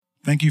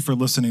Thank you for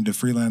listening to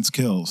Freelance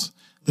Kills.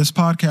 This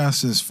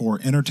podcast is for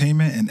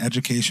entertainment and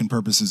education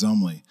purposes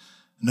only.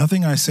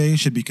 Nothing I say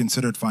should be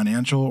considered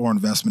financial or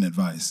investment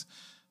advice.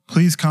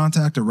 Please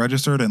contact a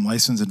registered and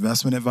licensed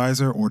investment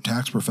advisor or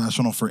tax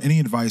professional for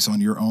any advice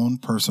on your own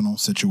personal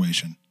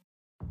situation.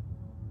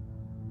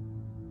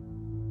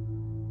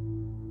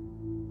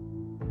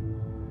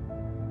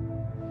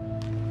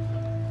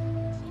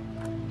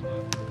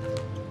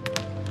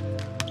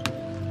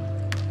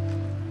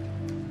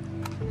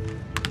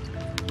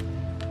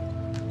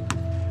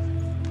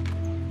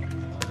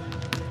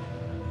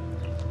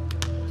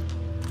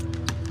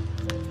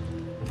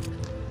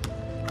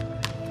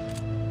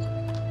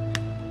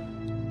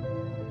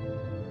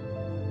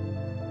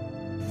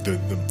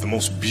 The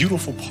most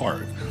beautiful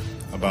part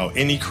about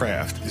any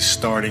craft is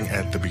starting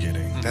at the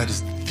beginning. That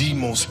is the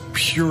most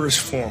purest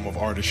form of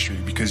artistry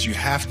because you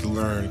have to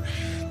learn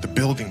the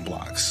building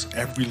blocks,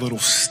 every little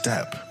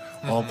step,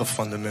 all the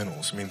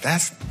fundamentals. I mean,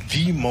 that's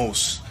the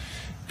most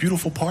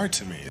beautiful part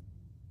to me.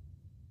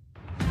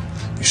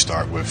 You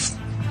start with,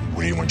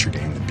 what do you want your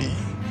game to be?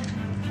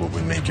 What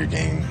would make your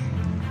game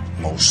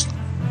most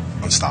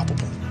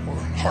unstoppable or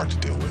hard to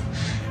deal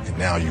with? And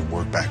now you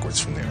work backwards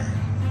from there.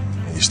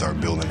 And you start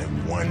building it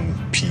one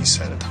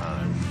piece at a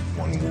time,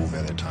 one move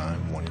at a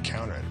time, one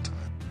counter at a time.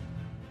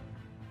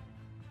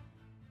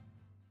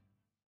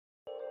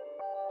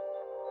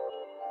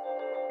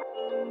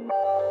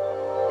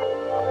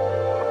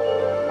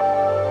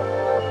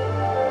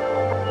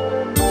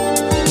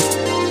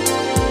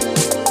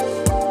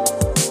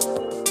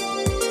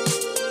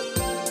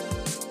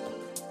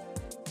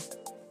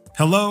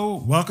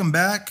 Hello, welcome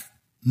back.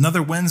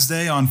 Another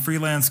Wednesday on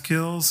Freelance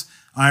Kills.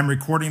 I'm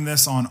recording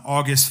this on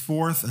August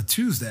 4th, a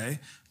Tuesday,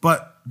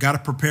 but got to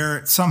prepare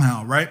it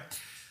somehow, right?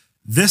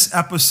 This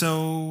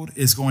episode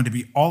is going to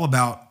be all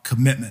about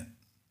commitment.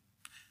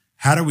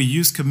 How do we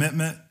use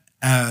commitment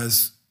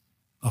as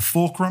a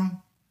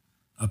fulcrum,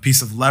 a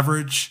piece of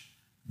leverage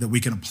that we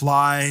can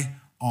apply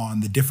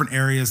on the different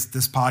areas that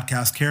this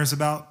podcast cares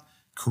about?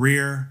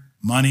 Career,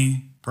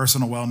 money,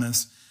 personal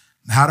wellness.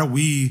 How do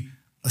we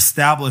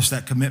establish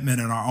that commitment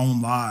in our own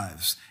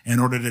lives in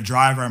order to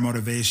drive our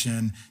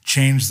motivation,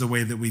 change the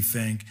way that we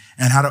think,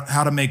 and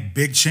how to make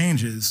big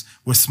changes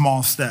with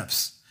small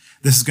steps.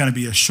 This is going to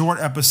be a short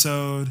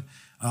episode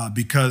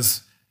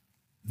because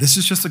this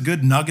is just a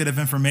good nugget of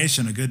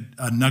information,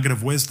 a nugget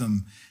of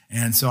wisdom.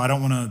 And so I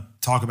don't want to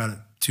talk about it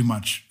too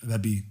much.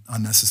 That'd be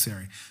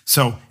unnecessary.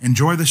 So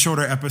enjoy the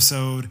shorter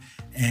episode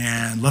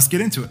and let's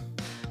get into it.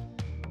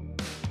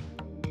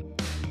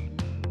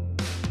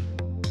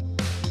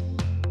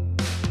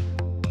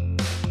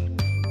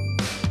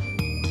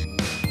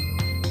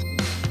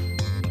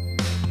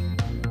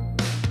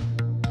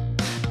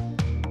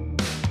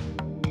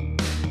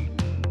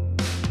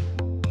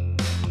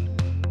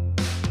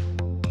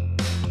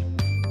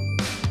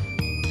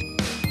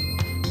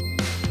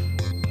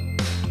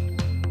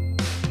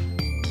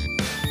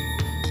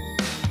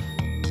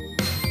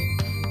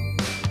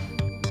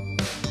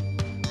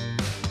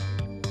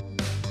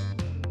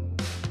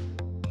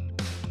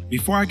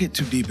 Before I get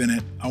too deep in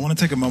it, I want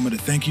to take a moment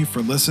to thank you for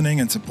listening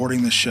and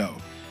supporting this show.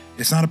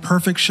 It's not a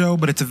perfect show,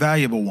 but it's a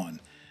valuable one.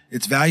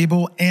 It's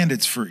valuable and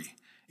it's free.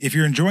 If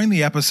you're enjoying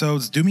the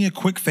episodes, do me a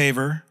quick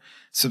favor,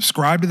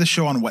 subscribe to the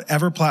show on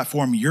whatever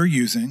platform you're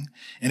using,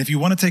 and if you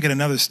want to take it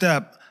another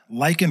step,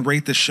 like and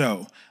rate the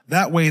show.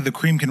 That way the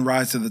cream can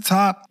rise to the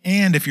top,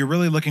 and if you're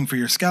really looking for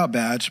your Scout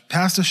badge,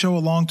 pass the show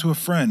along to a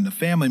friend, a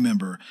family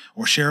member,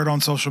 or share it on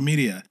social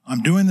media.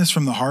 I'm doing this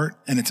from the heart,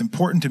 and it's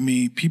important to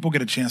me people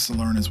get a chance to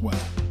learn as well.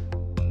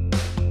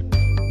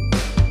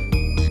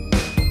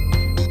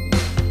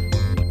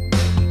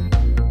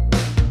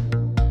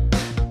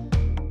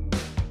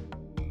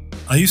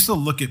 I used to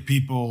look at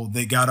people,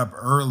 they got up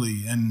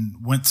early and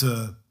went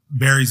to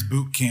Barry's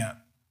boot camp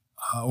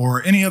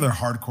or any other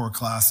hardcore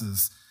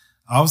classes.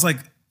 I was like,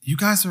 you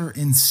guys are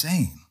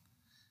insane.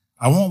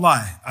 I won't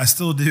lie. I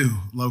still do,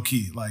 low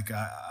key. Like,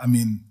 I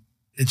mean,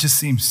 it just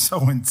seems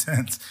so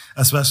intense,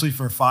 especially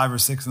for 5 or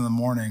 6 in the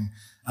morning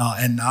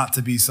and not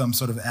to be some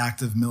sort of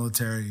active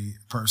military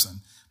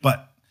person.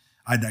 But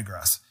I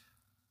digress.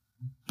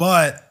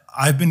 But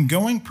I've been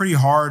going pretty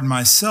hard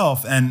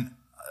myself, and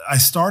I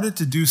started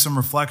to do some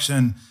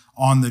reflection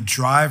on the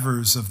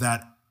drivers of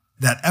that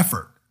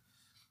effort.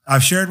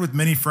 I've shared with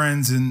many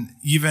friends and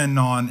even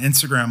on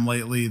Instagram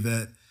lately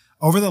that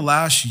over the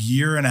last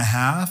year and a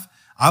half,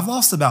 I've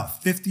lost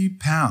about 50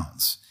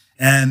 pounds.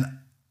 And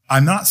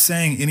I'm not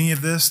saying any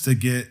of this to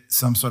get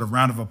some sort of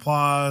round of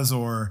applause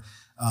or,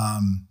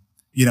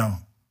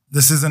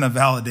 this isn't a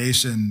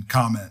validation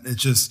comment.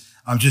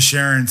 I'm just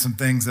sharing some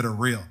things that are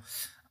real.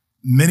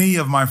 Many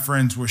of my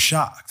friends were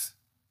shocked.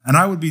 And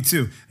I would be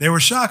too. They were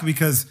shocked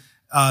because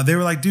they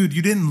were like, dude,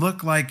 you didn't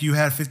look like you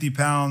had 50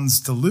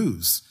 pounds to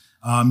lose.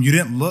 You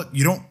didn't look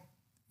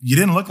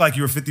like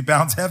you were 50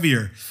 pounds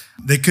heavier.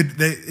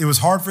 It was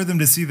hard for them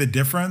to see the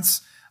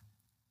difference,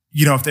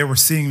 if they were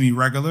seeing me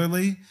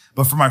regularly.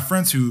 But for my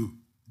friends who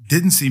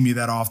didn't see me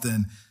that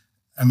often,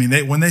 I mean,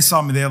 when they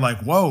saw me, they were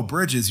like, whoa,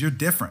 Bridges, you're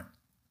different.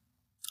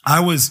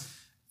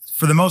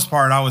 for the most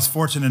part, I was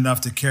fortunate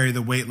enough to carry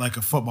the weight like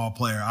a football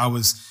player. I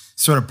was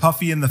sort of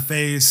puffy in the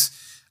face,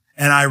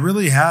 and I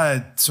really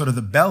had sort of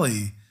the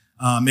belly.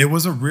 It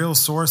was a real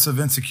source of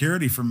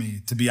insecurity for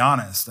me, to be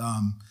honest.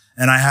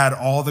 And I had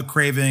all the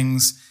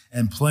cravings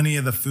and plenty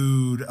of the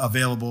food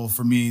available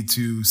for me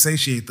to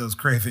satiate those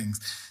cravings.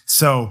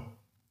 So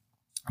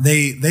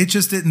they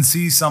just didn't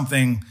see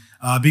something,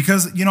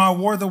 because, you know, I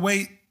wore the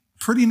weight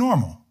pretty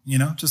normal, you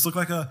know, just looked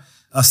like a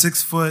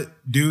 6-foot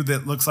dude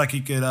that looks like he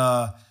could,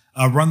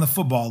 run the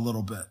football a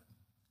little bit.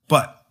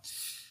 But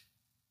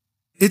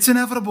it's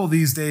inevitable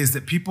these days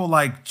that people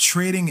like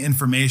trading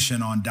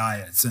information on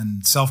diets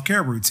and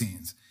self-care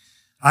routines.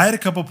 I had a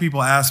couple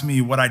people ask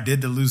me what I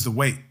did to lose the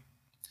weight.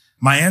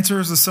 My answer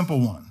is a simple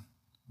one.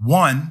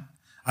 One,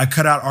 I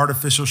cut out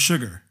artificial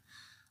sugar.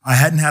 I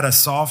haven't had a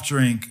soft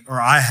drink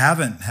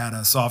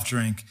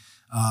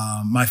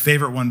my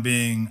favorite one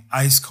being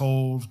ice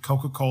cold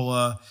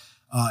Coca-Cola,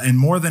 in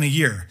more than a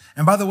year.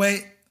 And by the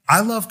way, I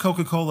love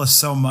Coca-Cola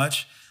so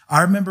much.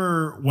 I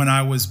remember when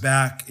I was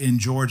back in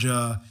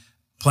Georgia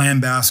playing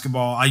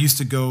basketball, I used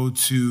to go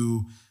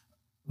to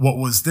what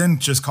was then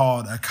just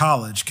called a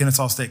college,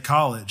 Kennesaw State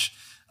College.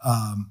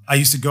 I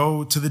used to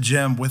go to the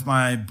gym with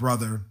my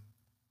brother.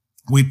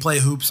 We'd play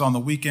hoops on the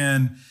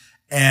weekend,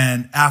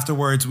 and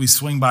afterwards we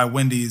swing by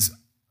Wendy's.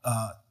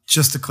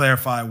 Just to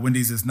clarify,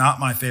 Wendy's is not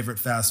my favorite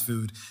fast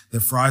food.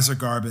 Their fries are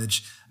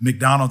garbage.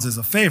 McDonald's is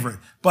a favorite,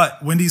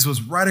 but Wendy's was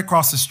right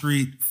across the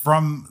street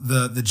from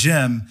the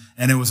gym,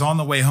 and it was on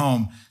the way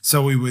home.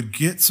 So we would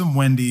get some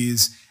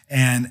Wendy's,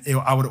 and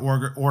I would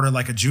order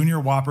like a junior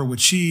Whopper with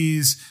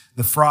cheese,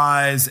 the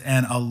fries,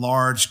 and a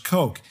large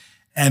Coke.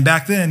 And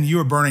back then, you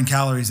were burning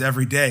calories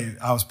every day.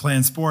 I was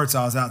playing sports,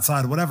 I was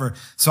outside, whatever.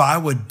 So I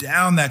would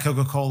down that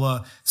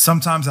Coca-Cola.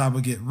 Sometimes I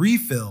would get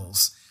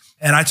refills.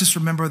 And I just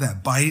remember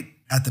that bite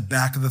at the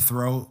back of the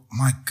throat.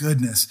 My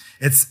goodness.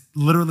 It's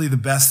literally the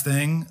best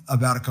thing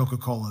about a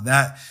Coca-Cola.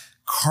 That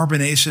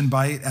carbonation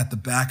bite at the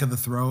back of the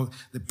throat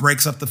that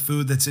breaks up the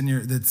food that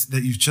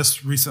you've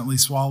just recently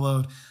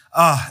swallowed.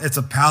 It's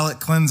a palate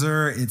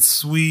cleanser. It's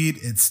sweet.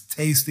 It's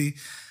tasty.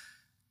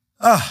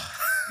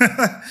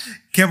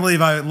 Can't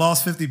believe I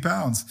lost 50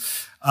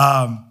 pounds.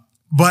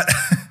 But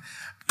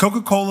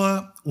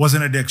Coca-Cola was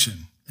an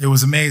addiction. It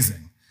was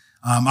amazing.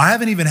 I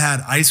haven't even had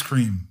ice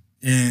cream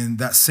in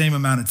that same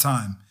amount of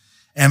time.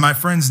 And my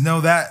friends know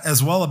that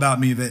as well about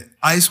me, that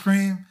ice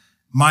cream,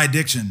 my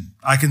addiction.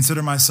 I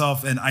consider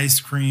myself an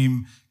ice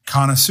cream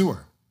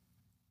connoisseur.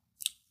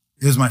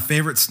 It was my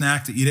favorite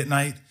snack to eat at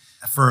night.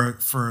 For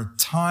a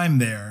time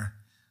there,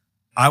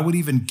 I would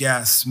even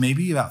guess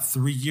maybe about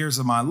 3 years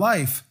of my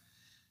life,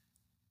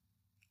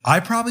 I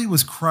probably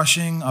was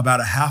crushing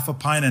about a half a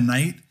pint a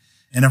night.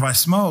 And if I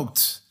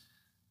smoked,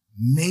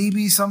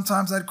 maybe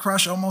sometimes I'd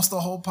crush almost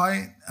the whole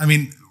pint. I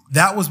mean,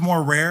 that was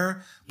more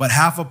rare, but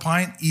half a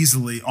pint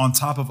easily on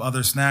top of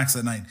other snacks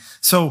at night.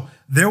 So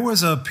there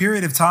was a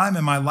period of time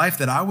in my life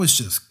that I was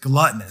just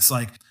gluttonous.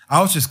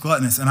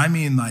 And I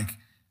mean, like,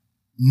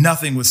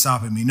 nothing was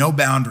stopping me, no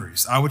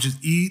boundaries. I would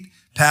just eat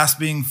past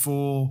being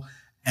full.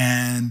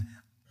 And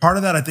part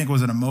of that, I think,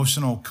 was an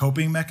emotional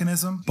coping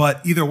mechanism.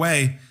 But either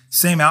way,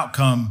 same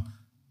outcome,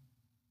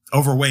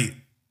 overweight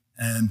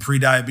and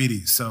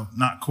pre-diabetes. So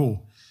not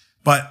cool.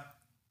 But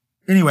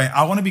anyway,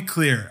 I want to be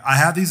clear. I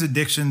have these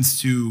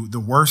addictions to the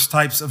worst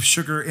types of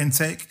sugar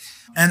intake.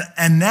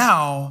 And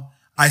now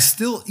I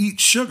still eat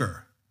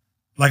sugar.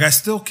 Like, I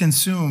still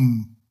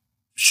consume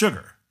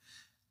sugar,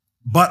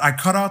 but I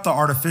cut out the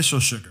artificial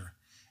sugar.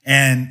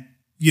 And,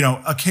 you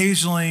know,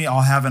 occasionally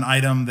I'll have an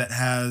item that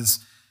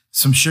has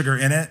some sugar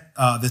in it,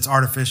 that's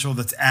artificial,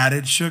 that's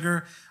added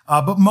sugar.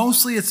 But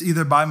mostly it's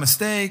either by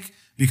mistake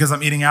because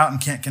I'm eating out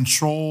and can't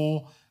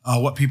control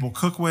what people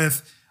cook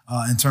with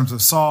in terms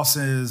of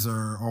sauces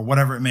or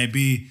whatever it may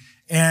be.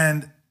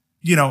 And,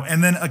 you know,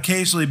 and then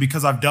occasionally,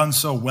 because I've done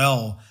so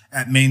well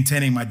at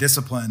maintaining my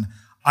discipline,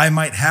 I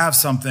might have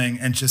something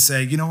and just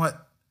say, you know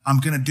what, I'm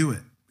going to do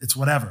it. It's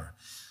whatever.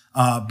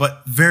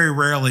 But very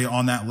rarely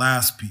on that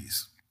last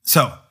piece.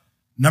 So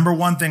number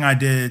one thing I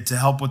did to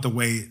help with the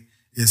weight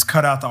is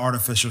cut out the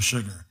artificial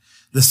sugar.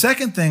 The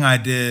second thing I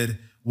did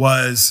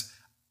was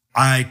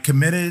I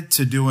committed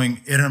to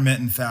doing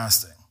intermittent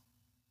fasting.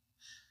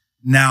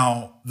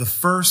 Now, the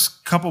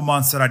first couple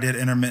months that I did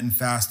intermittent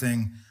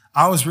fasting,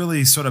 I was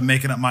really sort of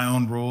making up my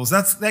own rules.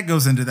 That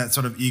goes into that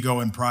sort of ego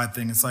and pride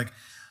thing. It's like,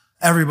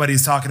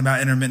 everybody's talking about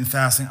intermittent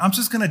fasting. I'm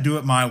just going to do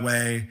it my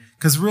way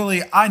because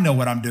really I know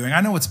what I'm doing. I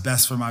know what's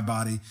best for my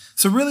body.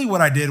 So really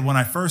what I did when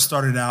I first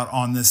started out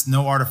on this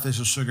no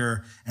artificial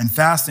sugar and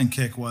fasting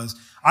kick was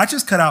I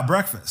just cut out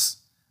breakfast.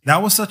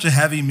 That was such a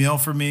heavy meal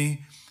for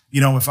me.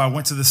 You know, if I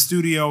went to the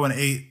studio and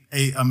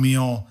ate a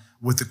meal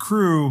with the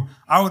crew,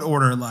 I would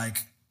order like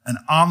an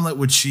omelet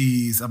with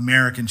cheese,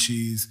 American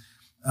cheese.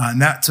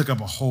 And that took up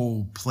a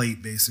whole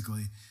plate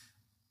basically.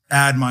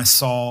 Add my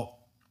salt.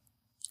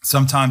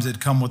 Sometimes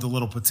it'd come with a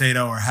little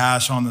potato or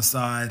hash on the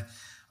side.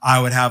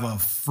 I would have a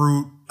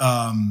fruit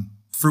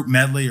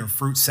medley or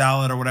fruit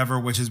salad or whatever,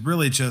 which is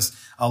really just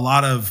a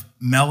lot of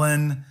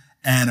melon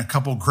and a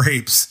couple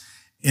grapes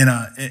in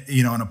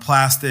a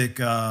plastic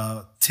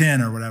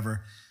tin or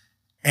whatever.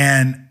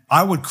 And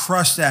I would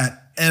crush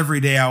that every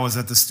day I was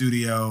at the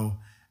studio.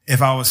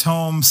 If I was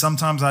home,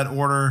 sometimes I'd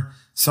order,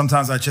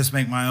 sometimes I'd just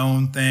make my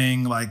own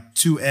thing, like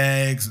 2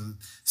 eggs,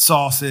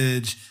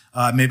 sausage,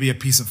 maybe a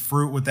piece of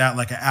fruit with that,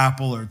 like an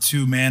apple or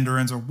 2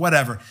 mandarins or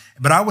whatever.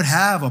 But I would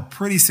have a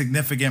pretty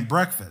significant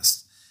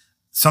breakfast.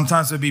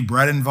 Sometimes there'd be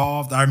bread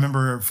involved. I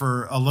remember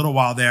for a little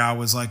while there, I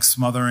was like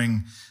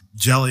smothering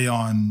jelly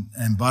on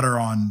and butter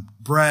on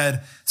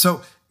bread.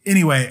 So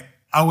anyway,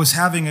 I was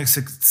having a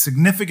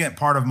significant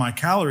part of my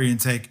calorie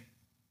intake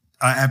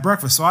at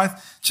breakfast. So I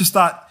just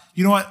thought,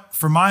 you know what,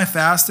 for my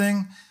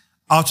fasting,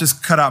 I'll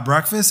just cut out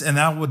breakfast and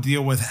that would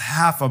deal with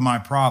half of my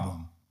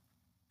problem.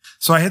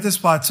 So I hit this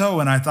plateau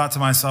and I thought to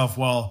myself,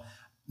 well,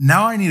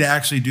 now I need to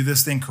actually do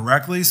this thing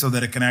correctly so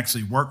that it can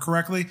actually work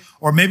correctly.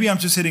 Or maybe I'm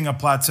just hitting a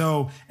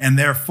plateau and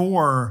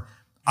therefore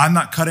I'm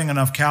not cutting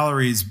enough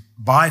calories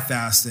by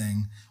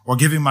fasting or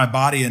giving my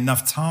body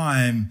enough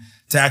time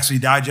to actually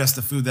digest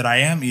the food that I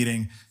am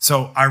eating.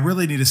 So I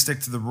really need to stick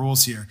to the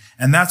rules here.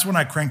 And that's when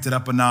I cranked it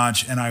up a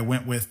notch and I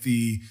went with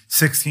the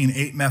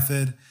 16-8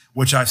 method,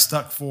 which I've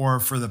stuck for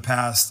the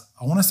past,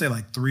 I want to say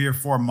like 3 or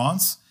 4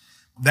 months.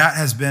 That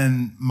has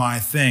been my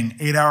thing.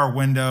 8-hour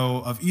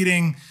window of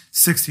eating,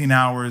 16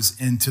 hours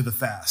into the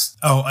fast.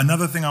 Oh,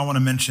 another thing I want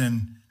to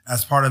mention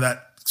as part of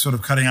that sort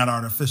of cutting out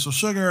artificial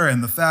sugar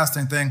and the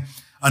fasting thing,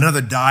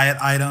 another diet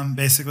item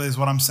basically is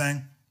what I'm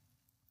saying,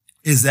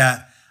 is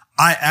that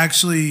I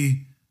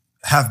actually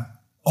have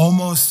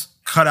almost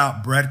cut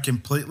out bread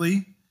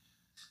completely.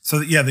 So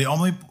that, yeah, the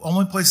only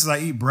places I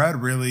eat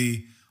bread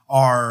really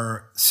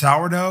are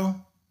sourdough.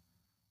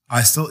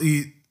 I still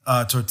eat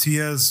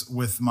tortillas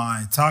with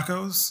my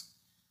tacos,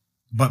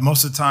 but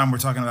most of the time we're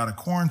talking about a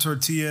corn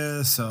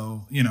tortilla.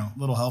 So, a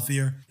little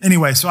healthier.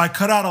 Anyway, so I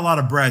cut out a lot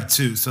of bread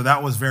too. So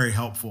that was very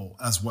helpful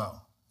as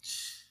well.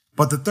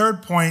 But the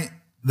third point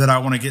that I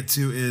want to get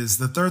to is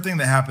the third thing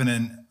that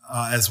happened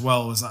as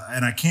well was,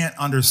 and I can't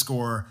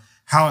underscore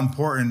how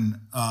important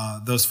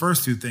those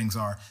first 2 things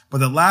are. But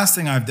the last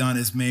thing I've done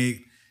is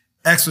make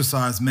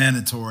exercise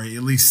mandatory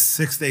at least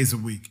 6 days a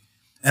week.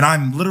 And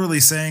I'm literally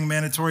saying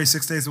mandatory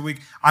 6 days a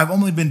week. I've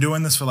only been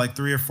doing this for like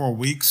 3 or 4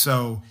 weeks.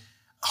 So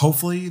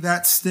hopefully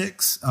that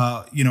sticks,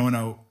 in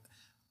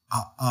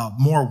a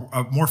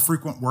more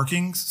frequent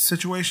working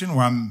situation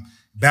where I'm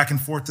back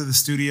and forth to the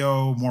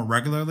studio more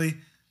regularly.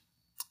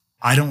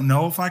 I don't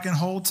know if I can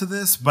hold to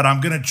this, but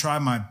I'm going to try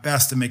my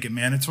best to make it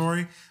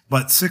mandatory.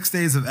 But 6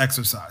 days of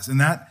exercise. And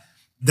that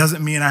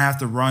doesn't mean I have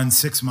to run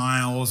 6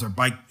 miles or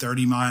bike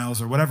 30 miles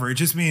or whatever. It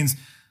just means,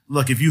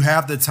 look, if you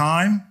have the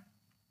time,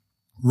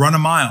 run a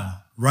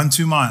mile, run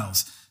 2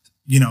 miles.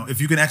 If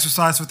you can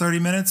exercise for 30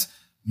 minutes,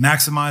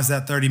 maximize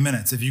that 30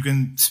 minutes. If you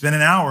can spend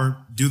an hour,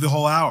 do the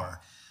whole hour.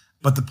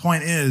 But the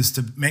point is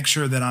to make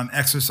sure that I'm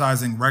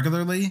exercising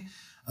regularly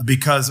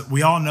because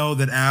we all know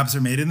that abs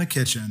are made in the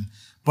kitchen.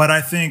 But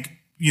I think,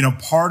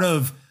 part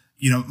of,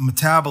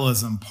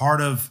 metabolism,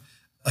 part of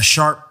a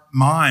sharp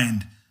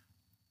mind,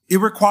 it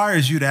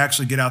requires you to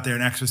actually get out there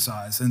and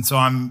exercise. And so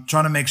I'm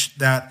trying to make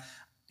that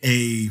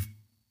a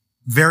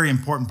very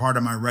important part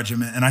of my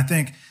regimen. And I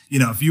think,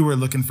 if you were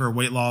looking for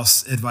weight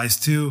loss advice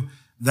too,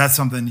 that's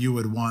something you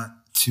would want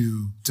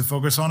to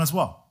focus on as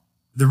well.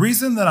 The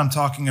reason that I'm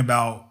talking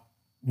about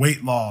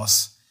weight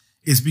loss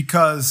is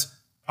because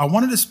I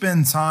wanted to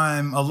spend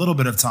a little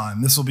bit of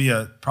time. This will be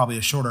probably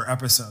a shorter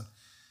episode,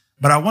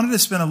 but I wanted to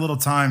spend a little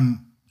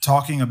time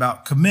talking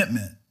about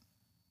commitment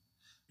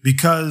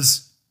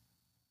because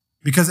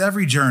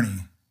every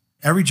journey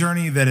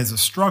that is a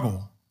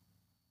struggle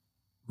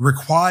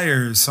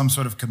requires some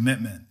sort of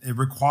commitment. It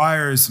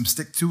requires some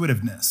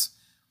stick-to-itiveness,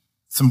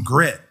 some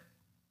grit.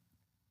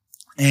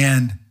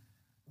 And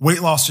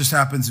weight loss just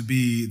happens to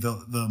be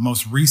the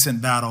most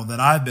recent battle that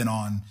I've been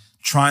on,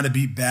 trying to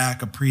beat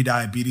back a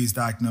pre-diabetes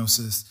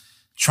diagnosis,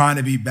 trying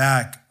to beat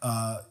back,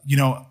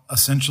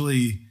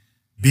 essentially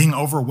being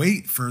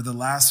overweight for the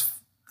last,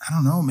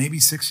 maybe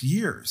 6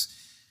 years.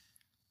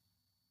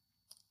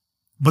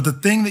 But the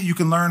thing that you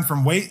can learn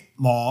from weight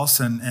loss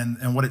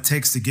and what it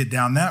takes to get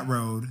down that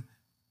road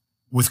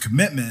with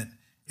commitment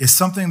is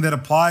something that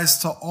applies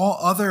to all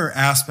other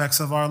aspects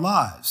of our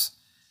lives.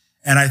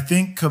 And I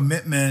think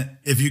commitment,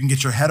 if you can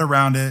get your head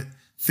around it,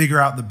 figure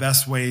out the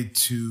best way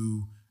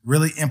to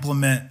really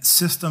implement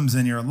systems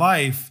in your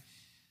life,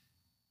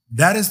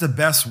 that is the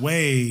best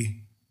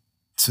way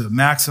to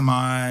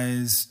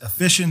maximize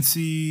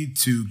efficiency,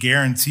 to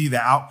guarantee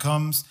the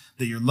outcomes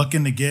that you're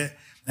looking to get.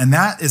 And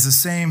that is the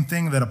same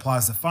thing that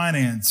applies to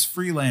finance,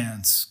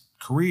 freelance,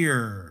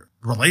 career,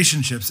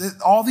 relationships.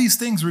 All these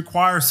things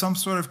require some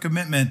sort of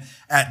commitment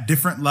at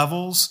different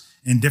levels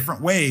in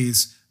different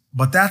ways,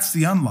 but that's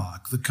the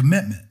unlock, the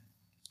commitment,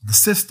 the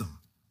system.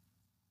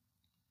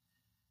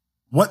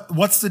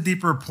 What's the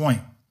deeper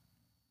point?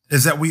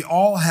 Is that we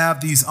all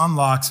have these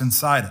unlocks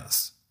inside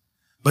us,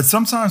 but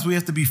sometimes we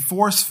have to be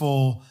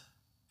forceful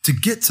to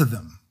get to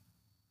them.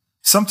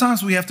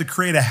 Sometimes we have to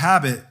create a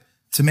habit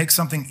to make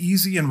something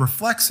easy and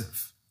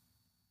reflexive.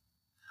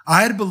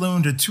 I had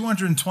ballooned to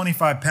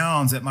 225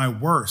 pounds at my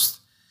worst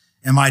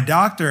And my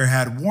doctor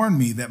had warned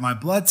me that my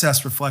blood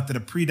test reflected a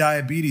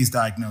prediabetes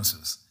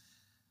diagnosis.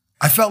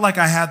 I felt like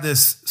I had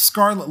this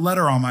scarlet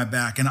letter on my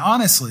back. And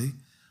honestly,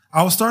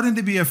 I was starting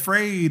to be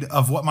afraid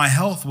of what my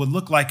health would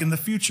look like in the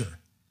future.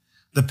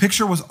 The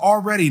picture was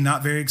already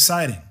not very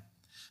exciting.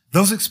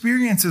 Those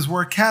experiences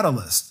were a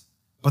catalyst,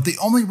 but they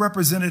only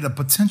represented a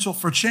potential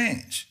for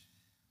change.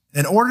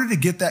 In order to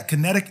get that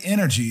kinetic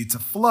energy to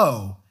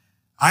flow,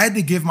 I had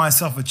to give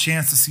myself a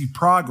chance to see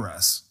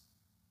progress.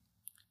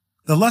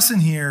 The lesson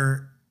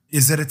here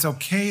is that it's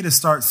okay to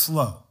start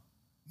slow.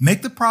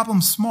 Make the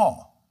problem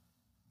small.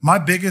 My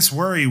biggest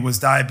worry was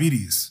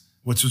diabetes,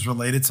 which was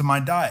related to my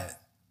diet.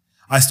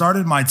 I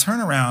started my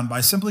turnaround by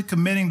simply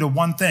committing to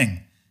one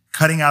thing,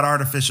 cutting out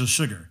artificial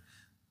sugar.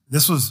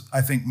 This was,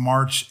 I think,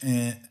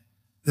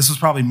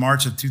 probably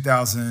March of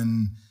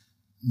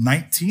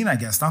 2019, I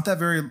guess. Not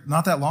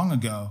that long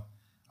ago.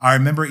 I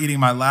remember eating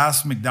my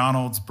last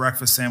McDonald's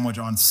breakfast sandwich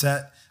on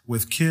set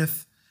with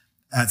Kith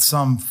at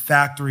some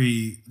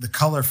factory, the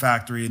Color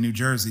Factory in New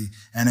Jersey.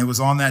 And it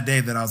was on that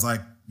day that I was like,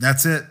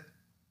 that's it.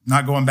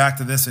 Not going back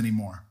to this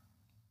anymore.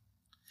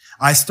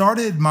 I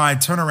started my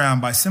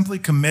turnaround by simply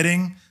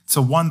committing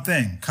to one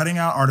thing, cutting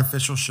out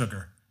artificial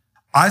sugar.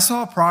 I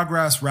saw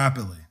progress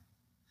rapidly.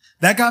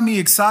 That got me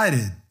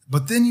excited,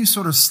 but then you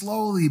sort of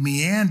slowly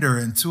meander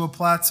into a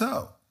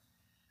plateau.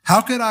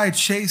 How could I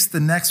chase the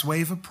next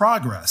wave of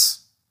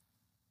progress?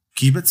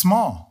 Keep it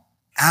small.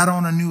 Add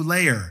on a new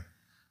layer.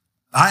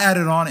 I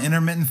added on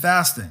intermittent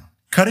fasting.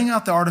 Cutting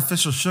out the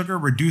artificial sugar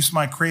reduced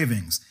my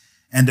cravings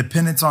and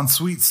dependence on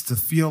sweets to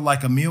feel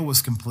like a meal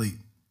was complete.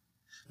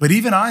 But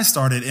even I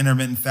started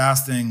intermittent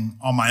fasting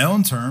on my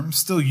own terms,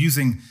 still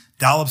using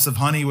dollops of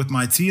honey with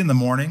my tea in the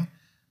morning,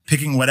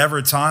 picking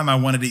whatever time I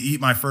wanted to eat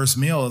my first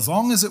meal, as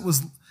long as it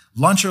was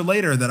lunch or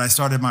later that I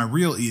started my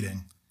real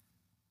eating.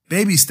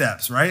 Baby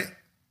steps, right?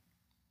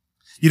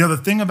 You know, the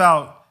thing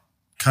about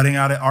cutting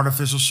out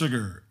artificial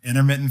sugar,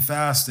 intermittent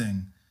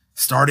fasting,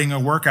 starting a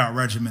workout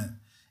regimen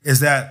is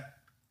that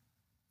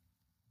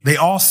they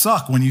all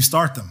suck when you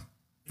start them.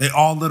 They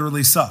all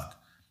literally suck.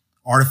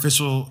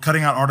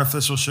 Cutting out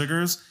artificial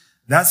sugars,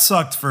 that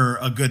sucked for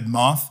a good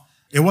month.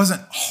 It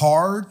wasn't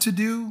hard to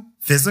do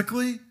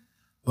physically,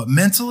 but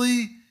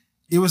mentally,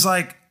 it was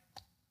like,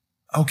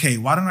 okay,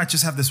 why don't I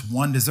just have this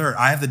one dessert?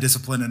 I have the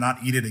discipline to not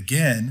eat it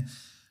again,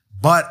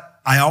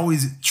 but I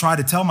always try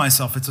to tell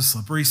myself it's a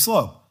slippery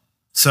slope.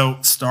 So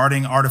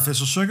starting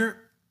artificial sugar,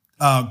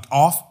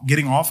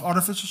 getting off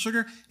artificial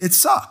sugar, it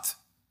sucked.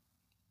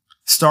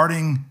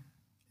 Starting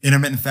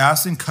intermittent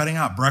fasting, cutting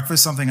out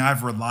breakfast, something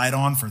I've relied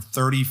on for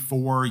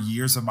 34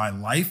 years of my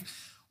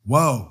life.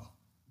 Whoa,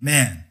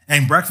 man.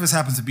 And breakfast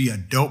happens to be a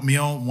dope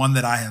meal, one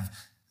that I have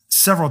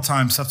several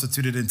times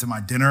substituted into my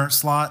dinner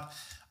slot.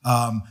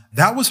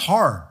 That was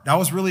hard. That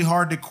was really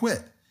hard to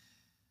quit.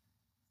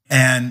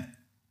 And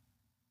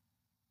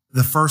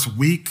the first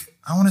week,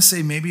 I want to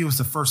say maybe it was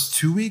the first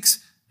 2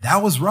 weeks,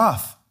 that was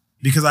rough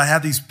because I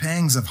had these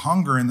pangs of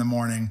hunger in the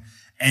morning,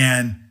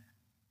 and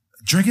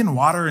drinking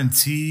water and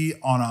tea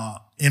on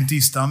a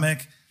empty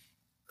stomach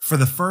for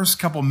the first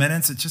couple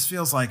minutes, it just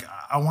feels like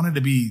I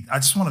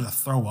just wanted to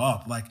throw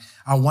up. Like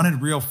I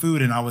wanted real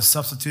food and I was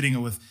substituting it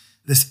with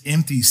this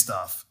empty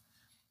stuff.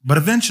 But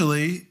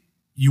eventually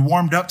you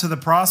warmed up to the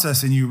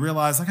process and you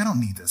realize like, I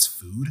don't need this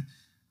food.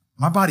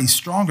 My body's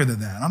stronger than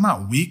that. I'm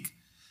not weak.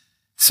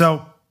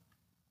 So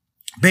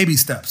baby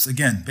steps,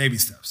 again, baby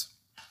steps.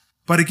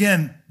 But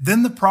again,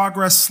 then the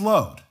progress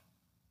slowed,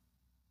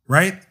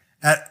 right?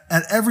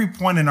 At every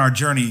point in our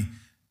journey,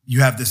 you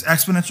have this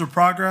exponential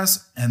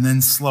progress and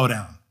then slow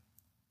down.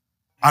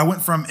 I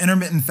went from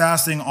intermittent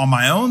fasting on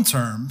my own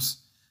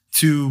terms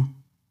to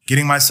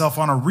getting myself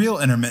on a real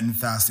intermittent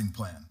fasting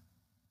plan.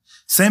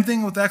 Same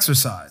thing with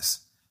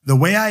exercise. The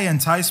way I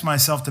enticed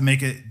myself to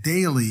make it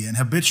daily and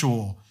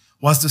habitual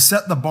was to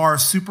set the bar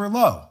super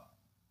low.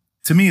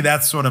 To me,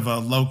 that's sort of a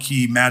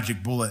low-key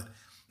magic bullet.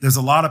 There's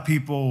a lot of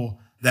people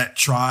that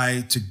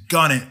try to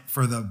gun it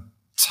for the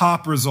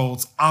top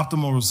results,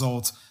 optimal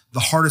results, the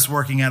hardest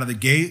working out of the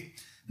gate.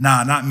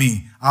 Nah, not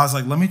me. I was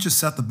like, let me just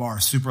set the bar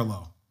super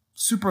low,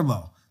 super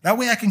low. That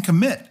way I can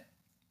commit.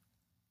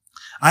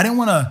 I didn't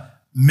want to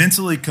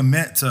mentally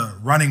commit to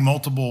running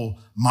multiple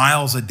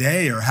miles a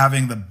day or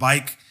having the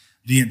bike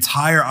the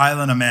entire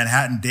island of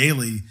Manhattan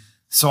daily.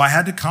 So I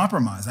had to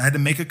compromise. I had to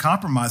make a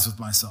compromise with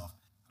myself.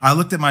 I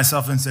looked at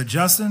myself and said,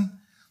 Justin,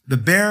 the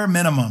bare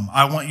minimum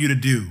I want you to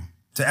do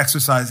to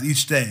exercise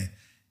each day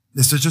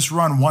is to just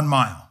run 1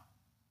 mile.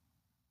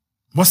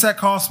 What's that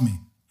cost me?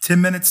 10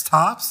 minutes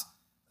tops?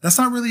 That's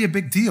not really a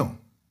big deal.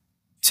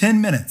 10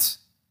 minutes.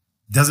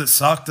 Does it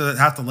suck to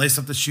have to lace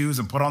up the shoes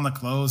and put on the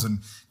clothes and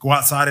go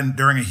outside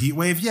during a heat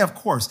wave? Yeah, of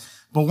course.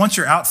 But once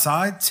you're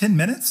outside, 10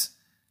 minutes?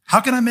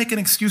 How can I make an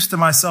excuse to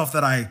myself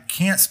that I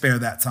can't spare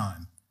that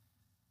time?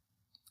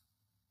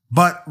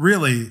 But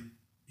really,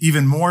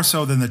 even more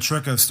so than the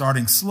trick of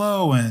starting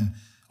slow and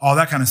all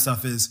that kind of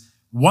stuff is,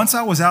 once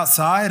I was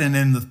outside and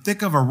in the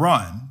thick of a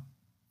run,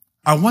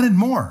 I wanted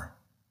more.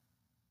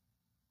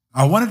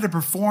 I wanted to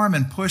perform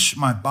and push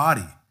my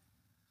body.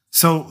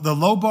 So the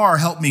low bar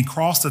helped me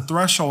cross the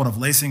threshold of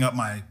lacing up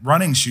my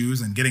running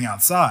shoes and getting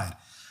outside.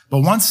 But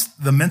once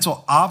the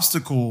mental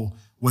obstacle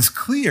was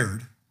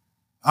cleared,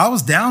 I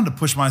was down to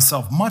push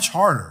myself much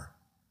harder.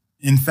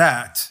 In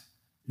fact,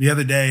 the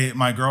other day,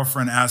 my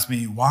girlfriend asked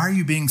me, why are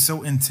you being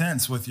so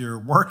intense with your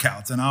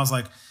workouts? And I was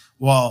like,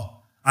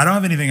 well, I don't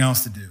have anything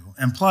else to do.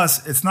 And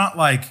plus, it's not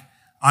like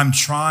I'm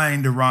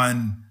trying to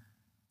run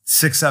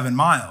 6-7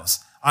 miles.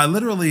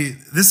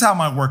 This is how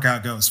my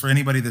workout goes for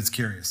anybody that's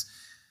curious.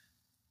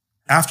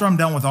 After I'm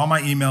done with all my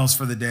emails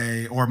for the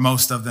day, or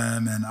most of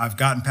them, and I've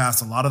gotten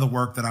past a lot of the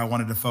work that I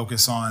wanted to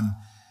focus on,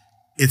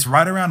 it's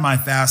right around my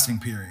fasting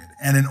period.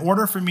 And in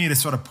order for me to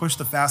sort of push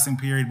the fasting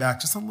period back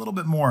just a little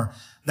bit more,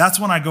 that's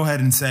when I go ahead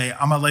and say,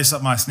 I'm going to lace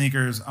up my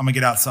sneakers. I'm going to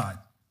get outside.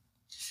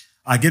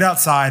 I get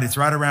outside. It's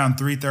right around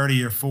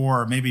 3:30 or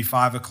 4 or maybe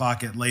 5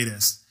 o'clock at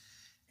latest.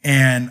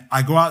 And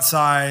I go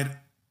outside,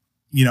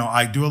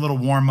 I do a little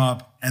warm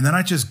up, and then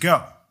I just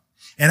go.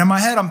 And in my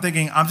head, I'm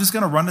thinking, I'm just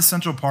going to run to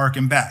Central Park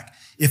and back.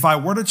 If I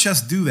were to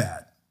just do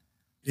that,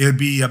 it would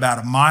be about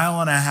 1.5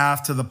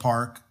 miles to the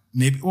park,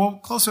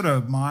 closer to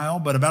a mile,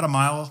 but about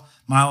 1.5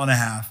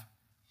 miles.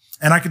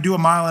 And I could do 1.5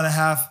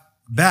 miles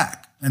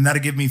back, and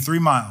that'd give me 3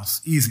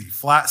 miles. Easy,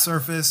 flat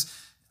surface,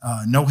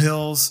 no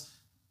hills.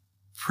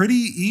 Pretty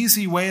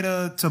easy way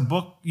to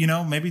book,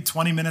 maybe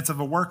 20 minutes of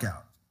a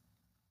workout.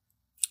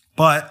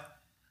 But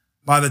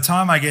by the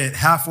time I get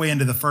halfway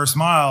into the first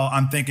mile,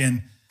 I'm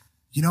thinking,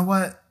 you know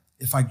what?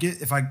 If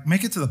I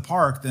make it to the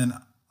park, then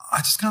I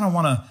just kind of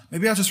want to,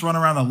 maybe I'll just run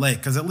around the lake,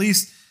 because at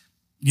least,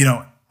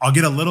 I'll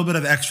get a little bit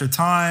of extra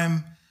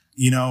time.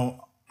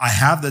 I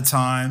have the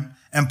time.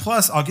 And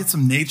plus, I'll get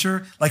some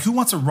nature. Like, who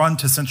wants to run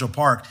to Central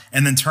Park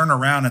and then turn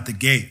around at the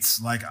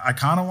gates? Like, I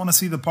kind of want to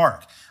see the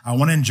park. I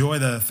want to enjoy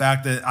the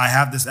fact that I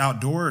have this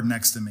outdoor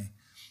next to me,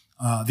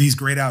 these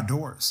great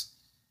outdoors.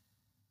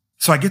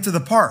 So I get to the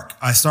park.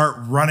 I start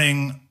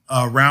running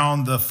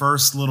around the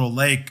first little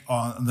lake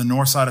on the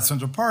north side of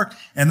Central Park.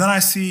 And then I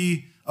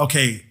see,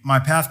 okay, my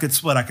path could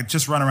split. I could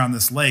just run around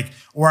this lake,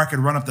 or I could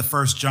run up the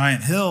first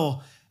giant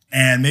hill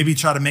and maybe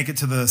try to make it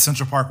to the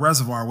Central Park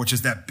Reservoir, which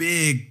is that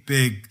big,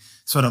 big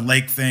sort of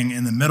lake thing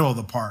in the middle of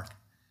the park.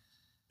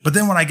 But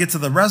then when I get to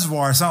the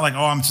reservoir, it's not like,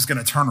 oh, I'm just going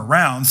to turn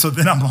around. So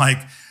then I'm like,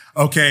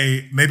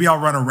 okay, maybe I'll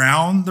run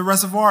around the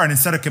reservoir, and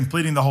instead of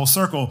completing the whole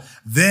circle,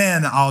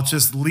 then I'll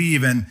just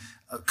leave and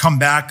come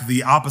back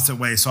the opposite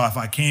way. So if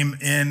I came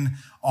in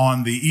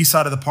on the east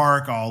side of the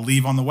park, I'll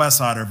leave on the west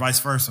side, or vice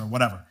versa, or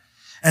whatever.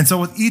 And so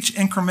with each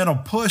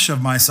incremental push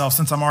of myself,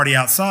 since I'm already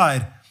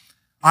outside,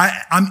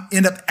 I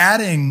end up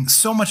adding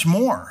so much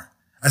more.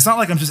 It's not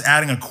like I'm just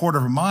adding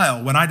 1/4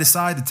 mile. When I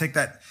decide to take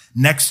that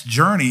next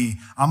journey,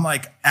 I'm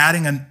like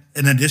adding an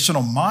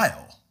additional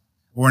mile,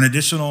 or an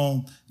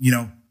additional,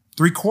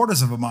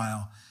 3/4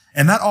 mile.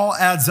 And that all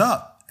adds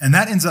up. And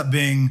that ends up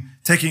being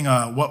taking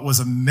what was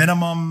a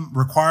minimum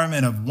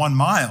requirement of 1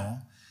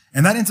 mile.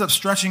 And that ends up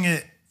stretching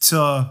it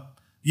to,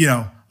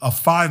 a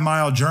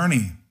 5-mile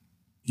journey,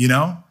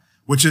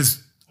 which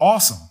is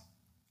awesome.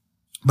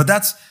 But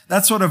that's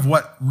sort of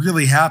what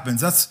really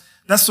happens.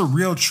 That's the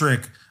real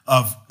trick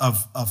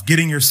of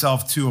getting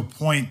yourself to a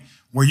point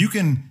where you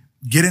can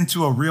get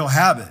into a real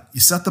habit.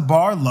 You set the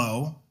bar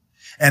low,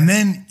 and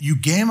then you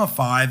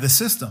gamify the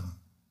system.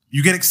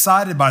 You get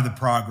excited by the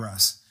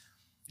progress.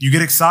 You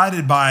get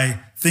excited by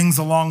things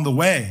along the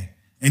way,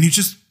 and you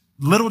just,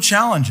 little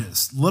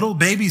challenges, little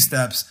baby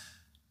steps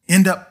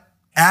end up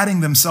adding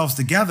themselves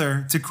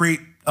together to create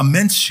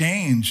immense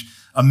change,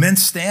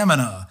 immense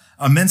stamina,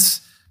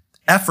 immense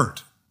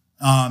effort.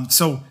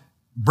 So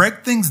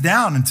break things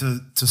down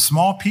into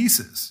small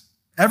pieces.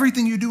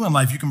 Everything you do in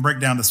life, you can break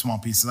down to small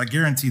pieces. I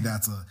guarantee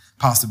that's a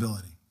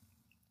possibility.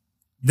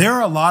 There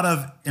are a lot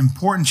of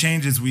important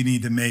changes we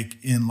need to make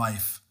in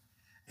life,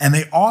 and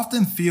they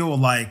often feel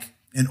like,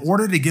 in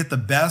order to get the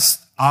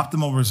best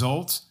optimal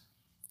results,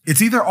 it's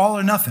either all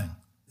or nothing.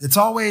 It's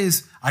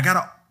always, I got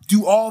to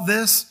do all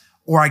this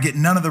or I get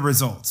none of the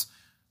results.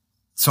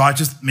 So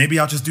maybe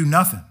I'll just do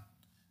nothing,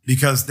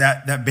 because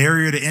that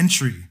barrier to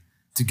entry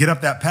to get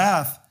up that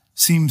path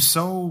seems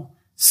so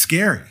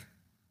scary.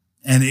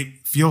 And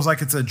it feels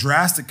like it's a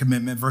drastic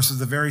commitment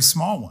versus a very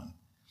small one.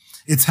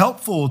 It's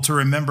helpful to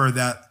remember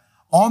that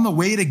on the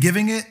way to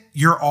giving it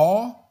your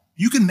all,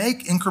 you can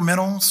make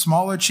incremental,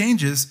 smaller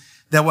changes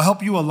that will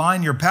help you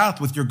align your path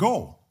with your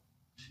goal.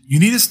 You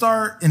need to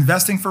start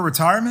investing for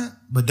retirement,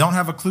 but don't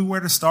have a clue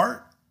where to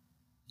start?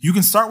 You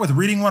can start with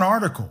reading 1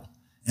 article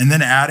and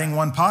then adding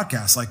 1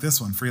 podcast like this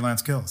one,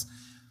 Freelance Kills,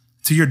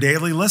 to your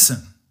daily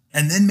listen.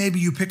 And then maybe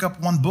you pick up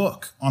 1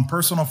 book on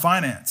personal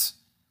finance.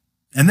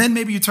 And then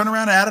maybe you turn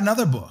around and add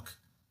another book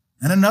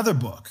and another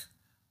book,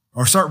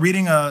 or start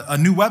reading a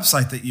new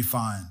website that you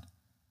find,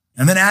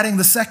 and then adding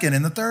the 2nd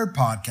and the 3rd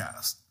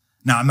podcast.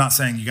 Now, I'm not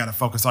saying you got to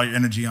focus all your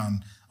energy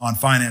on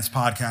finance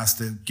podcasts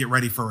to get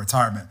ready for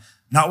retirement.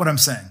 Not what I'm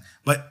saying,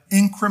 but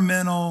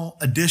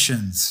incremental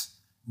additions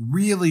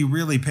really,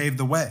 really pave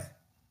the way.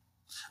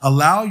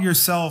 Allow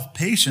yourself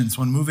patience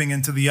when moving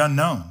into the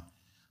unknown,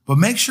 but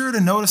make sure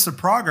to notice the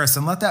progress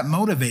and let that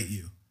motivate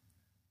you.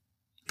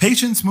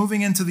 Patience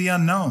moving into the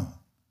unknown.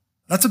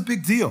 That's a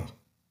big deal.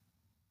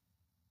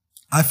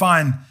 I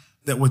find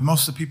that with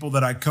most of the people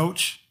that I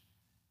coach,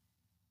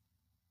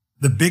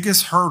 the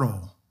biggest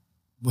hurdle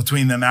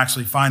between them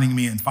actually finding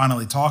me and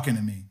finally talking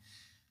to me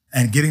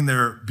and getting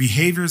their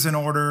behaviors in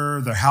order,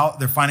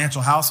 their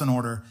financial house in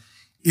order,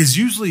 is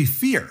usually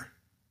fear.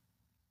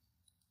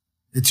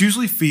 It's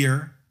usually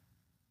fear.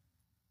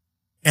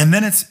 And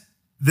then it's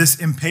this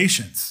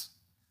impatience.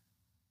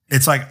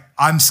 It's like,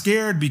 I'm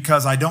scared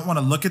because I don't want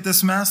to look at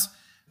this mess.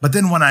 But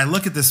then when I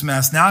look at this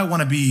mess, now I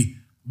want to be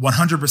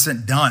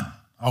 100% done.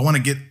 I want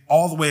to get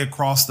all the way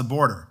across the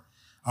border.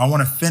 I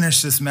want to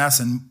finish this mess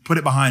and put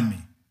it behind me.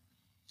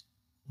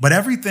 But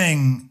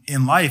everything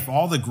in life,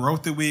 all the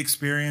growth that we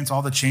experience,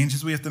 all the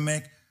changes we have to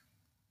make,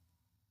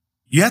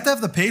 you have to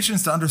have the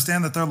patience to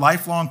understand that they're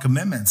lifelong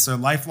commitments, they're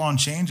lifelong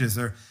changes,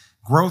 their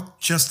growth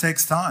just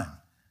takes time.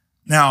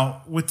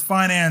 Now, with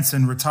finance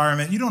and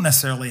retirement, you don't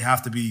necessarily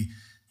have to be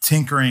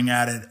tinkering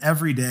at it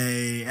every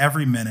day,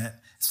 every minute.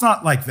 It's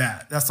not like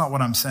that. That's not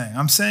what I'm saying.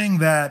 I'm saying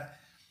that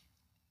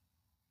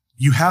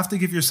you have to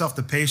give yourself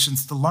the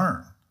patience to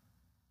learn.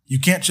 You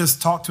can't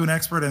just talk to an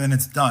expert and then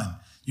it's done.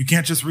 You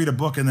can't just read a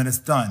book and then it's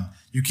done.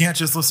 You can't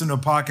just listen to a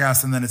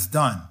podcast and then it's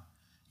done.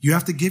 You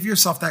have to give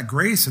yourself that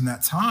grace and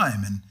that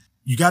time. And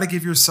you got to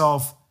give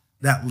yourself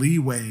that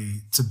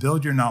leeway to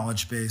build your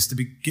knowledge base, to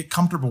get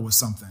comfortable with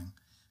something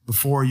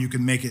before you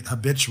can make it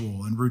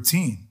habitual and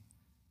routine.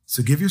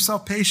 So give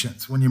yourself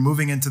patience when you're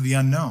moving into the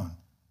unknown.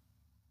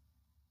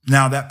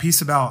 Now, that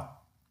piece about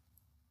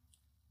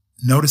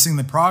noticing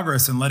the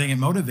progress and letting it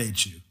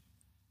motivate you.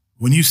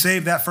 When you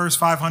save that first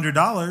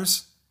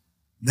 $500,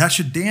 that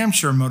should damn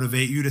sure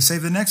motivate you to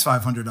save the next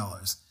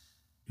 $500,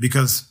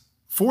 because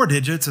 4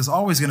 digits is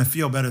always going to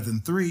feel better than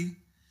 3.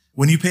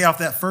 When you pay off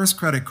that first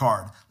credit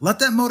card, let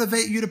that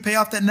motivate you to pay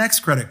off that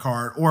next credit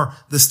card or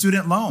the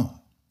student loan.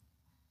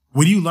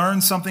 When you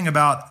learn something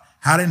about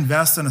how to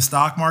invest in a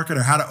stock market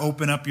or how to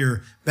open up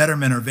your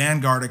Betterment or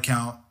Vanguard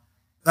account,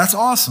 that's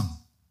awesome.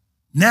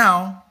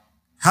 Now,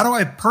 how do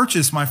I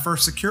purchase my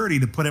first security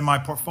to put in my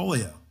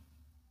portfolio?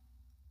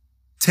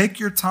 Take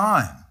your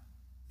time.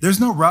 There's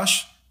no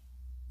rush.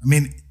 I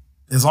mean,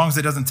 as long as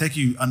it doesn't take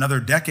you another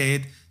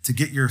decade to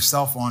get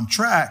yourself on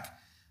track,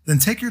 then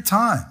take your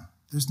time.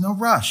 There's no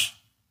rush.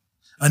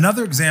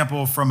 Another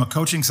example from a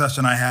coaching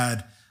session I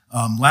had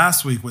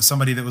last week with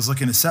somebody that was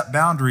looking to set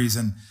boundaries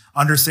and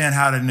understand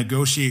how to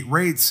negotiate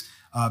rates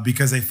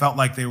because they felt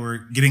like they were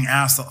getting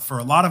asked for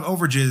a lot of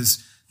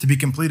overages to be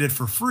completed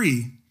for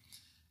free.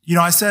 You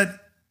know, I said,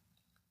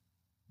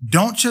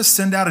 don't just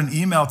send out an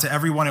email to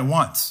everyone at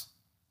once.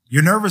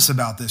 You're nervous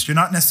about this. You're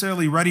not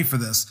necessarily ready for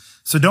this.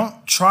 So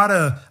don't try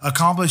to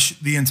accomplish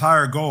the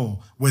entire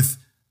goal with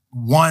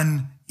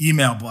one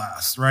email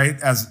blast, right?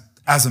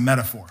 As a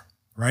metaphor,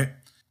 right?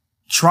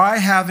 Try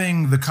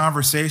having the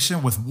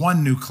conversation with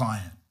one new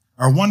client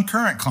or one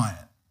current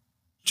client.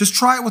 Just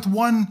try it with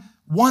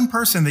one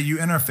person that you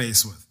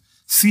interface with.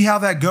 See how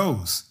that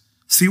goes.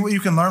 See what you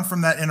can learn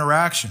from that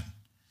interaction.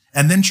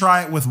 And then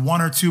try it with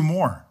 1 or 2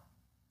 more.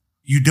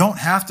 You don't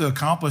have to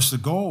accomplish the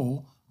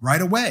goal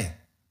right away.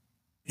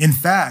 In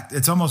fact,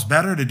 it's almost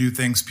better to do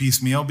things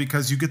piecemeal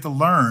because you get to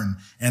learn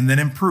and then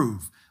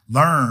improve,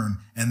 learn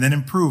and then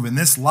improve. And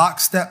this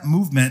lockstep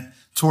movement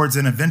towards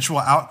an eventual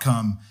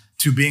outcome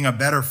to being a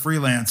better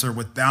freelancer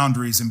with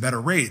boundaries and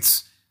better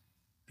rates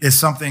is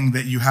something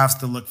that you have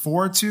to look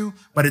forward to,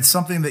 but it's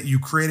something that you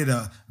created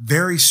a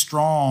very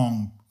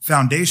strong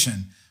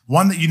foundation,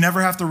 one that you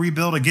never have to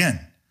rebuild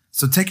again.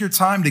 So take your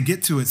time to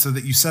get to it so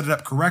that you set it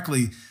up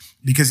correctly,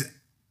 because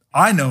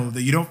I know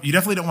that you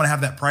definitely don't want to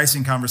have that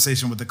pricing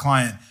conversation with the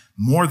client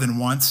more than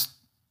once.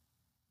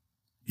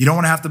 You don't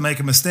want to have to make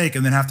a mistake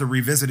and then have to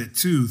revisit it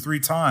 2, 3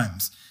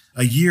 times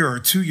a year or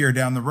 2 years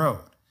down the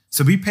road.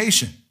 So be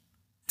patient.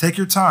 Take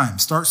your time.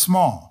 Start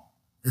small.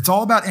 It's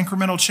all about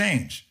incremental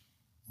change.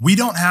 We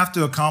don't have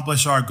to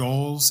accomplish our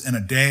goals in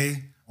a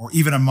day or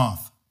even a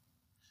month.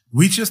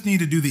 We just need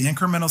to do the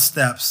incremental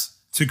steps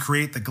to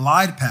create the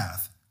glide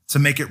path to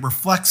make it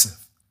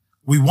reflexive.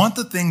 We want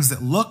the things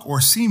that look or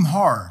seem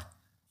hard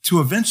to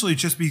eventually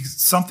just be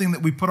something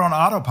that we put on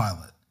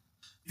autopilot.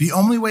 The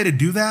only way to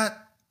do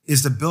that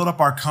is to build up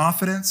our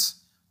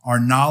confidence, our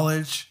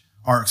knowledge,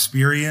 our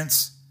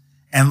experience,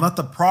 and let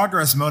the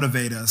progress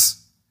motivate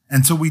us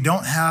until we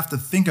don't have to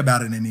think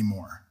about it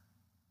anymore.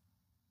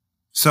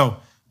 So,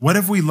 what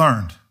have we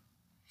learned?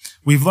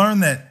 We've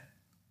learned that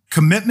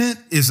commitment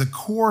is a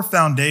core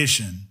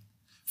foundation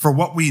for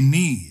what we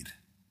need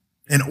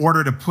in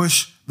order to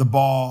push the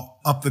ball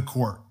up the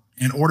court,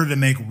 in order to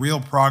make real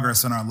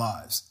progress in our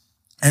lives.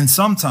 And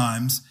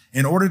sometimes,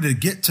 in order to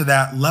get to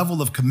that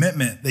level of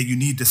commitment that you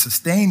need to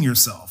sustain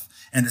yourself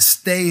and to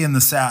stay in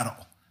the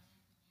saddle,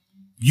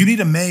 you need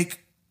to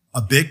make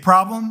a big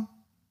problem,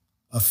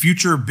 a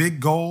future big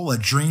goal, a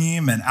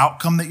dream, an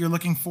outcome that you're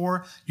looking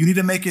for, you need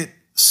to make it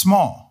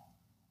small.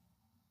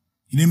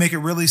 You need to make it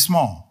really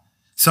small.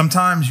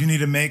 Sometimes you need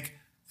to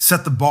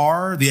set the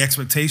bar, the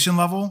expectation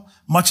level,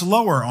 much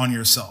lower on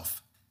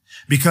yourself,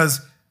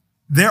 because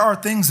there are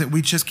things that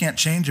we just can't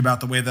change about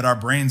the way that our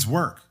brains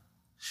work.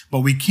 but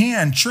we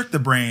can trick the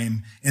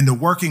brain into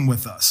working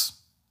with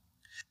us.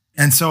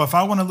 And so if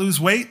I want to lose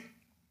weight,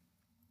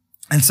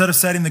 instead of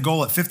setting the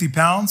goal at 50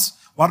 pounds,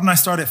 why don't I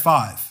start at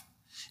 5?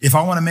 If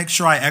I want to make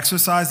sure I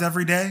exercise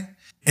every day,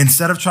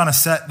 instead of trying to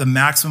set the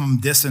maximum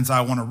distance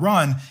I want to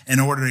run in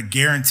order to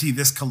guarantee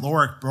this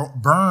caloric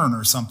burn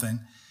or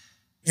something,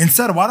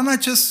 instead, why don't I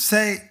just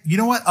say, you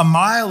know what? A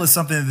mile is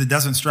something that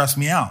doesn't stress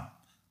me out.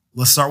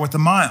 Let's start with the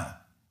mile.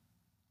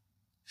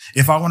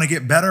 If I want to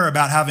get better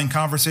about having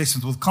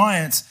conversations with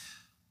clients,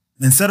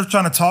 instead of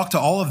trying to talk to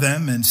all of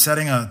them and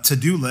setting a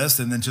to-do list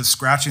and then just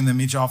scratching them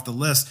each off the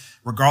list,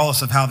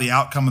 regardless of how the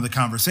outcome of the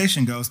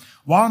conversation goes,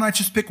 why don't I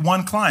just pick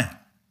one client?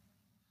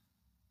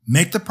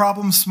 Make the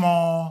problem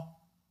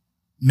small,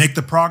 make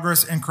the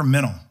progress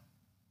incremental,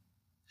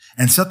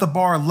 and set the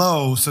bar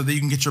low so that you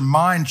can get your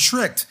mind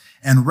tricked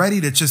and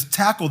ready to just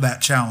tackle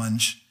that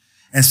challenge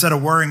instead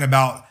of worrying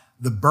about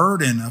the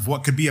burden of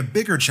what could be a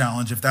bigger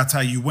challenge if that's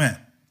how you went.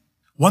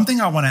 One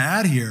thing I want to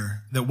add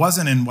here that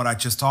wasn't in what I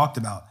just talked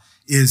about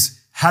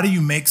is, how do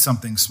you make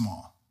something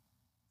small?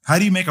 How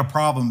do you make a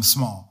problem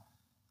small?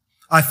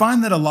 I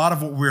find that a lot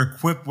of what we're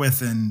equipped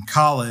with in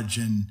college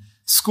and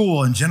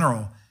school in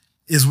general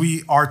is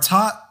we are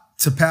taught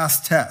to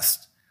pass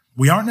tests.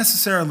 We aren't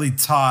necessarily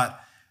taught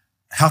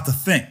how to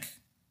think.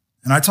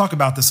 And I talk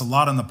about this a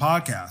lot on the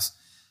podcast,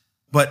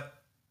 but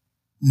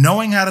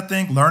knowing how to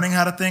think, learning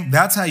how to think,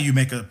 that's how you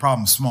make a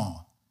problem small.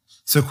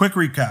 So quick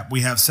recap.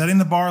 We have setting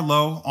the bar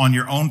low on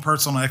your own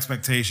personal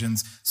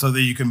expectations so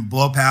that you can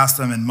blow past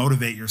them and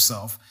motivate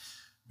yourself.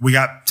 We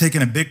got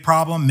taking a big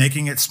problem,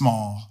 making it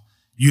small,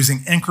 using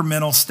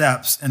incremental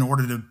steps in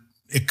order to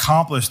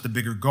accomplish the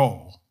bigger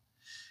goal.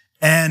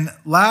 And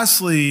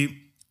lastly,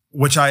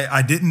 which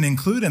I didn't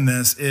include in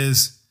this,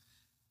 is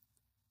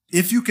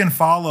if you can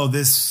follow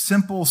this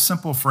simple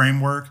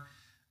framework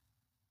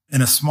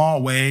in a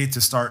small way to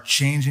start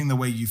changing the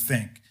way you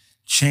think,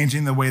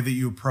 changing the way that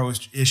you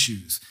approach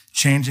issues,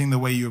 changing the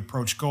way you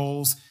approach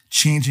goals,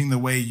 changing the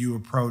way you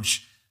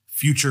approach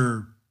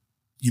future,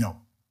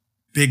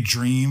 big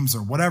dreams or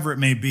whatever it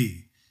may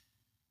be,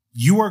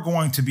 you are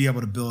going to be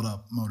able to build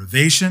up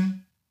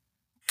motivation,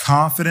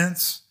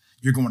 confidence.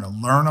 You're going to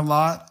learn a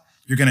lot.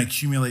 You're going to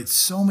accumulate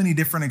so many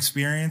different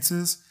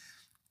experiences,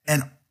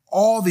 and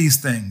all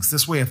these things,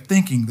 this way of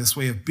thinking, this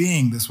way of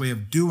being, this way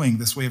of doing,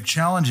 this way of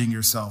challenging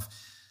yourself,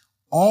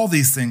 all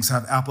these things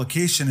have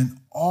application in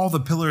all the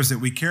pillars that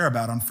we care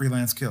about on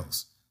Freelance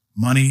Kills: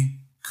 money,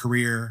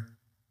 career,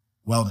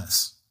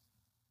 wellness.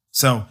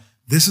 So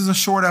this is a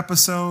short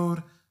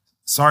episode.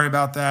 Sorry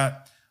about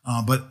that.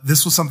 But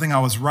this was something I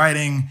was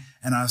writing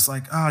and I was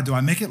like, do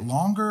I make it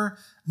longer?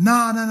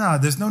 No.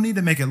 There's no need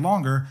to make it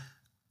longer.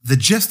 The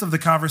gist of the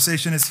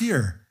conversation is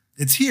here.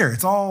 It's here.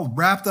 It's all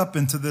wrapped up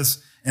in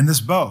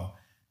this bow.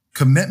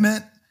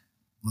 Commitment.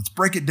 Let's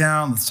break it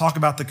down. Let's talk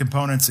about the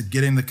components of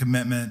getting the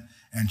commitment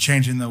and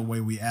changing the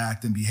way we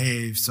act and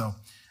behave. So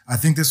I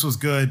think this was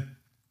good.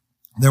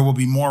 There will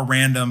be more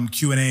random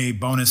Q&A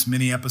bonus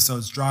mini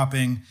episodes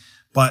dropping.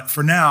 But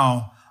for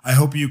now, I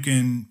hope you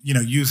can,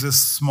 use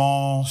this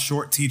small,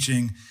 short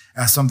teaching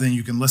as something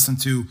you can listen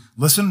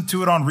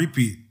to it on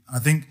repeat. I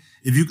think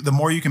the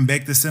more you can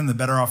bake this in, the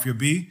better off you'll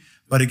be.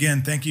 But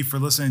again, thank you for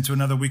listening to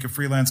another week of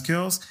Freelance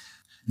Kills.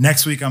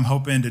 Next week, I'm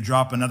hoping to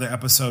drop another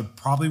episode,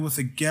 probably with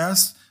a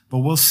guest, but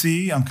we'll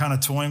see. I'm kind of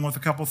toying with a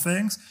couple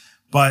things,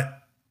 but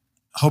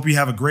hope you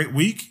have a great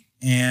week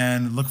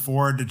and look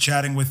forward to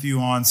chatting with you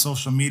on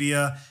social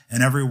media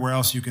and everywhere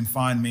else you can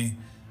find me.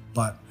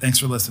 But thanks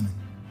for listening.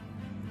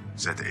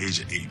 At the age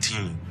of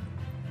 18,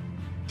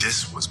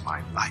 this was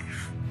my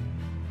life,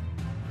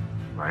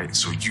 right?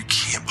 So you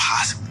can't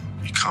possibly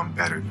become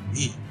better than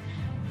me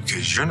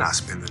because you're not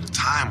spending the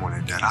time on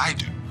it that I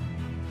do.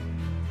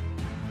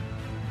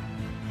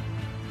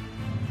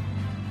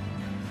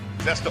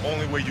 That's the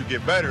only way you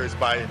get better, is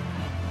by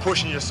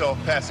pushing yourself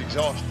past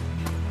exhaustion.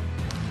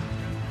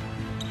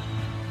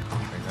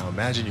 Right, now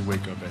imagine you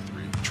wake up at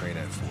 3, you train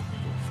at 4, you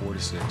go 4 to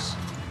 6,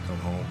 come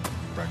home,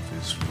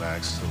 breakfast,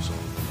 relax,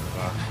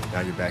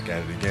 now you're back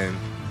at it again,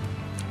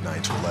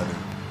 9 to 11,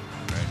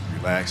 right?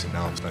 Relax, and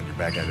now it's done, you're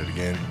back at it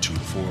again, 2 to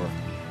 4,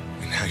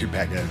 and now you're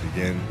back at it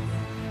again,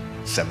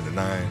 7 to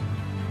 9.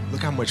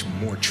 Look how much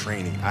more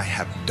training I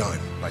have done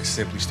by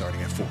simply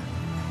starting at 4,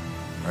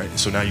 right? And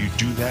so now you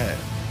do that,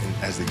 and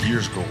as the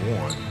years go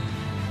on,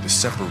 the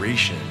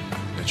separation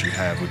that you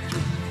have with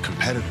your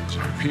competitors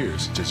and your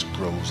peers just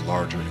grows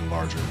larger and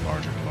larger and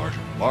larger and larger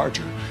and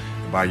larger.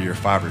 And by year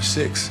 5 or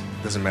 6,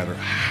 doesn't matter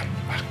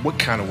what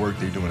kind of work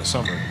they do in the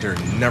summer, they're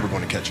never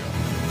going to catch up.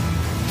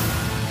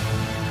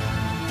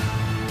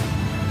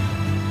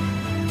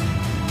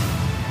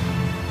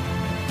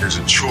 There's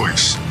a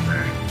choice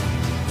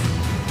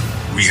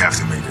that we have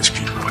to make as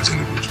people, as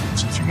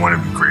individuals. If you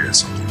want to be great at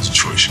something, it's a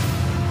choice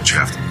that you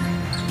have to make.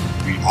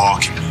 We all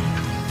can be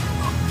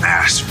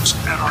masters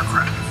at our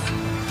craft,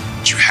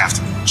 but you have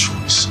to make a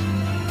choice.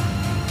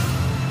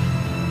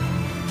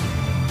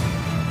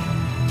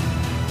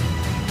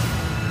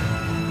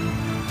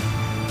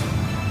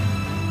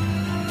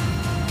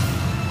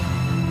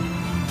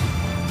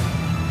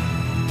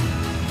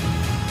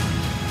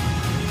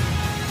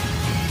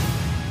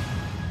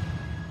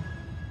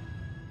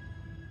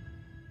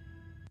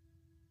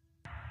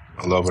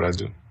 I love what I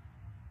do.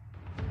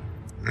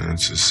 And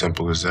it's as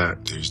simple as that.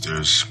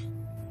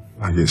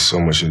 I get so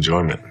much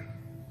enjoyment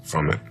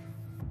from it.